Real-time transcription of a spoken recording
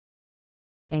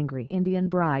Angry Indian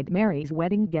bride marries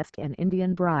wedding guest. An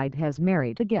Indian bride has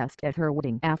married a guest at her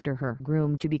wedding after her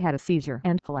groom-to-be had a seizure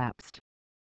and collapsed.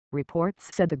 Reports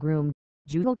said the groom,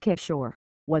 Jugal Kishore,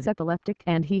 was epileptic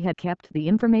and he had kept the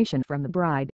information from the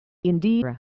bride,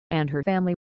 Indira, and her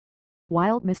family.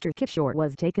 While Mr. Kishore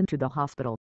was taken to the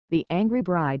hospital, the angry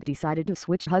bride decided to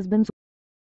switch husbands.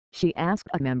 She asked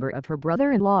a member of her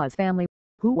brother-in-law's family,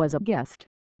 who was a guest,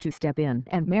 to step in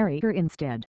and marry her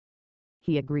instead.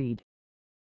 He agreed.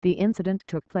 The incident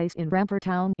took place in Rampur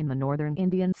town in the northern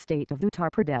Indian state of Uttar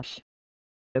Pradesh.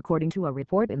 According to a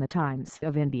report in the Times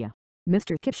of India,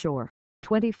 Mr. Kishore,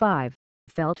 25,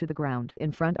 fell to the ground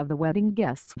in front of the wedding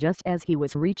guests just as he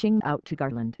was reaching out to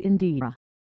garland Indira.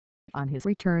 On his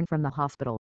return from the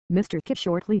hospital, Mr.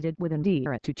 Kishore pleaded with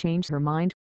Indira to change her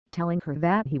mind, telling her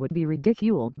that he would be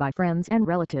ridiculed by friends and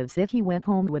relatives if he went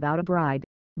home without a bride,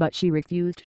 but she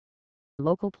refused.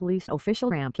 Local police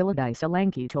official Ramkiladai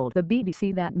Solanki told the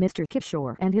BBC that Mr.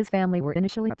 Kishore and his family were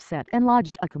initially upset and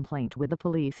lodged a complaint with the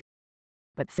police.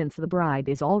 But since the bride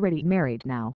is already married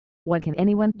now, what can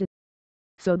anyone do?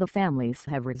 So the families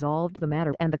have resolved the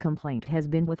matter and the complaint has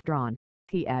been withdrawn,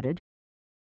 he added.